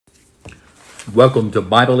Welcome to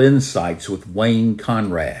Bible Insights with Wayne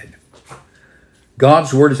Conrad.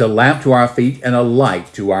 God's Word is a lamp to our feet and a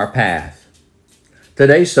light to our path.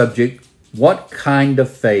 Today's subject, what kind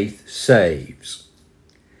of faith saves?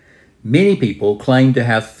 Many people claim to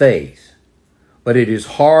have faith, but it is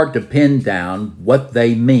hard to pin down what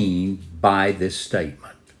they mean by this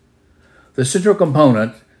statement. The central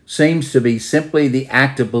component seems to be simply the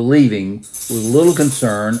act of believing with little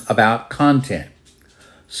concern about content.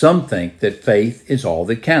 Some think that faith is all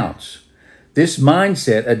that counts. This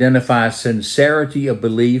mindset identifies sincerity of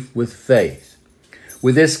belief with faith.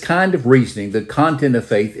 With this kind of reasoning, the content of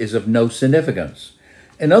faith is of no significance.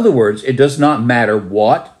 In other words, it does not matter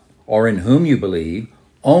what or in whom you believe,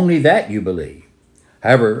 only that you believe.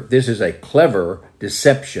 However, this is a clever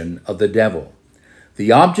deception of the devil.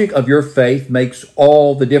 The object of your faith makes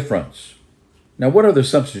all the difference. Now, what are the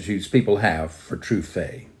substitutes people have for true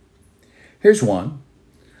faith? Here's one.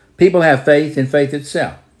 People have faith in faith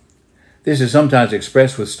itself. This is sometimes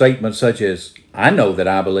expressed with statements such as, I know that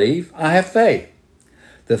I believe, I have faith.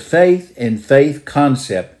 The faith in faith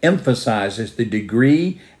concept emphasizes the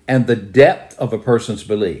degree and the depth of a person's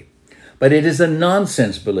belief, but it is a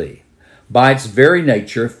nonsense belief. By its very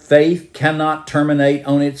nature, faith cannot terminate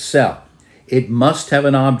on itself. It must have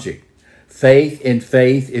an object. Faith in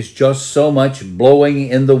faith is just so much blowing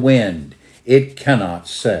in the wind. It cannot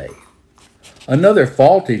save. Another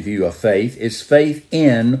faulty view of faith is faith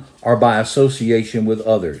in or by association with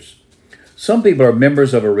others. Some people are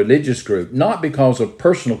members of a religious group not because of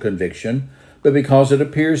personal conviction, but because it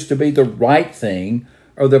appears to be the right thing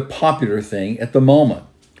or the popular thing at the moment.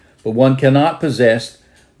 But one cannot possess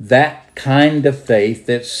that kind of faith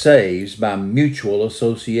that saves by mutual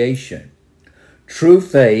association. True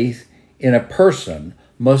faith in a person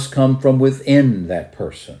must come from within that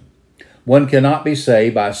person. One cannot be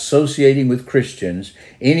saved by associating with Christians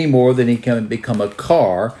any more than he can become a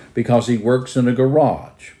car because he works in a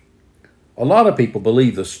garage. A lot of people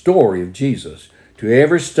believe the story of Jesus. To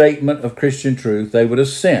every statement of Christian truth, they would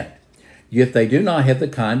assent, yet they do not have the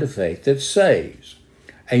kind of faith that saves.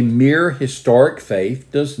 A mere historic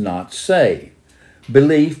faith does not save.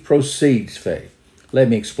 Belief precedes faith. Let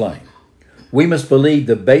me explain. We must believe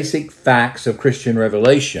the basic facts of Christian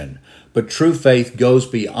revelation, but true faith goes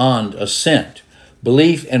beyond assent.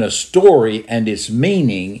 Belief in a story and its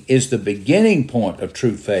meaning is the beginning point of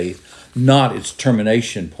true faith, not its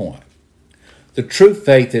termination point. The true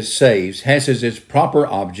faith that saves has as its proper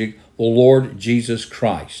object the Lord Jesus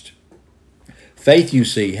Christ. Faith, you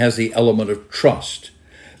see, has the element of trust.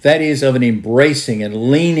 That is, of an embracing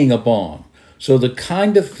and leaning upon. So the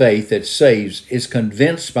kind of faith that saves is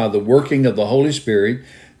convinced by the working of the Holy Spirit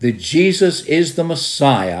that Jesus is the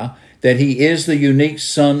Messiah, that he is the unique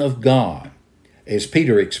Son of God. As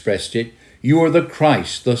Peter expressed it, you are the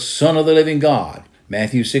Christ, the Son of the living God.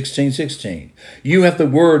 Matthew 16:16. You have the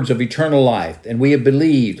words of eternal life, and we have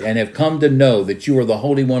believed and have come to know that you are the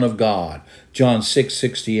Holy One of God. John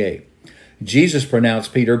 6:68. Jesus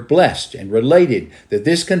pronounced Peter blessed and related that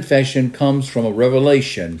this confession comes from a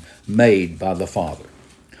revelation made by the Father.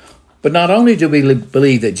 But not only do we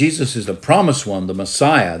believe that Jesus is the promised one, the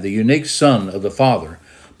Messiah, the unique Son of the Father,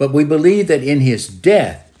 but we believe that in his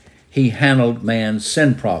death, he handled man's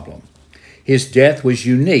sin problem. His death was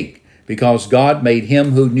unique because God made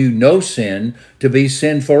him who knew no sin to be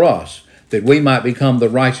sin for us, that we might become the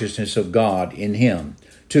righteousness of God in him.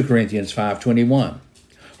 2 Corinthians 5:21.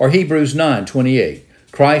 Or Hebrews 9:28.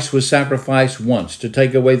 Christ was sacrificed once to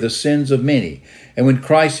take away the sins of many, and when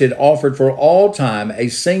Christ had offered for all time a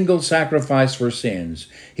single sacrifice for sins,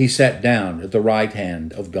 he sat down at the right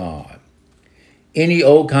hand of God. Any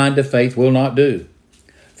old kind of faith will not do.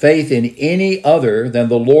 Faith in any other than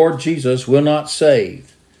the Lord Jesus will not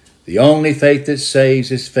save. The only faith that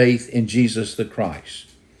saves is faith in Jesus the Christ.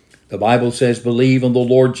 The Bible says, believe in the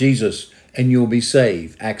Lord Jesus and you will be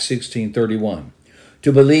saved. Acts 16:31.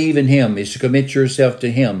 To believe in him is to commit yourself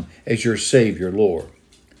to him as your Savior, Lord.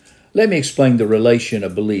 Let me explain the relation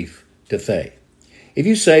of belief to faith. If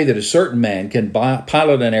you say that a certain man can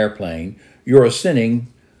pilot an airplane, you're assenting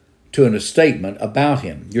to a statement about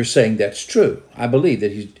him. You're saying that's true. I believe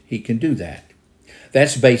that he can do that.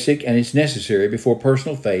 That's basic and it's necessary before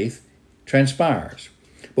personal faith transpires.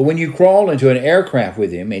 But when you crawl into an aircraft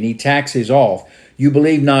with him and he taxis off, you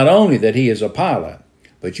believe not only that he is a pilot,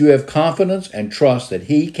 but you have confidence and trust that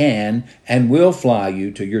he can and will fly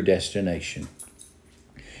you to your destination.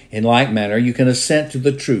 In like manner, you can assent to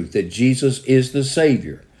the truth that Jesus is the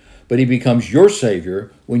Savior, but he becomes your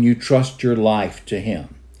Savior when you trust your life to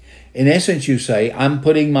him. In essence, you say, I'm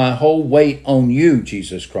putting my whole weight on you,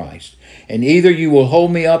 Jesus Christ, and either you will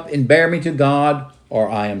hold me up and bear me to God, or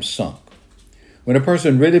I am sunk. When a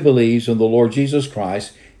person really believes in the Lord Jesus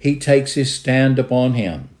Christ, he takes his stand upon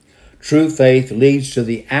him. True faith leads to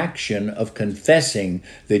the action of confessing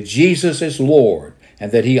that Jesus is Lord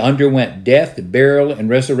and that he underwent death, burial, and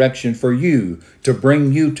resurrection for you to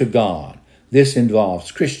bring you to God. This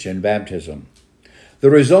involves Christian baptism. The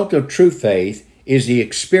result of true faith is the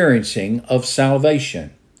experiencing of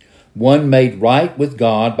salvation. One made right with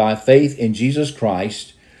God by faith in Jesus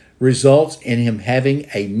Christ results in him having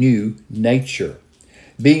a new nature.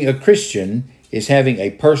 Being a Christian is having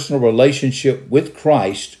a personal relationship with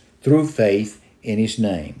Christ through faith in his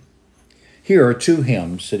name. Here are two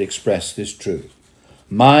hymns that express this truth.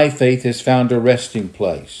 My faith has found a resting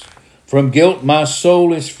place. From guilt my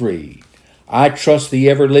soul is freed. I trust the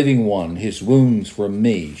ever-living one, his wounds for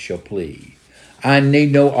me shall plead. I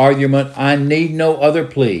need no argument, I need no other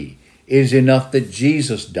plea. It is enough that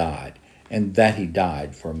Jesus died and that he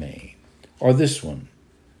died for me. Or this one,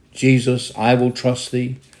 Jesus, I will trust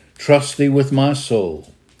thee with my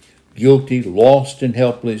soul. Guilty, lost, and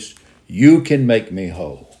helpless, you can make me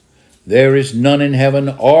whole. There is none in heaven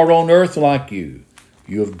or on earth like you.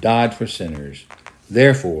 You have died for sinners,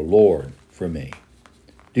 therefore, Lord, for me.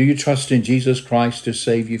 Do you trust in Jesus Christ to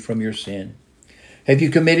save you from your sin? Have you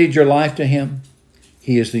committed your life to him?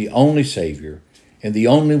 He is the only Savior and the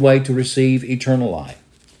only way to receive eternal life.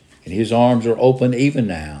 And his arms are open even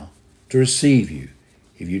now to receive you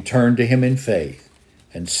if you turn to him in faith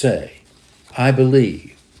and say, I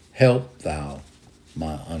believe, help thou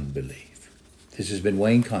my unbelief. This has been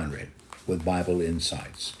Wayne Conrad with Bible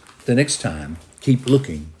Insights. The next time, keep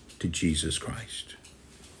looking to Jesus Christ.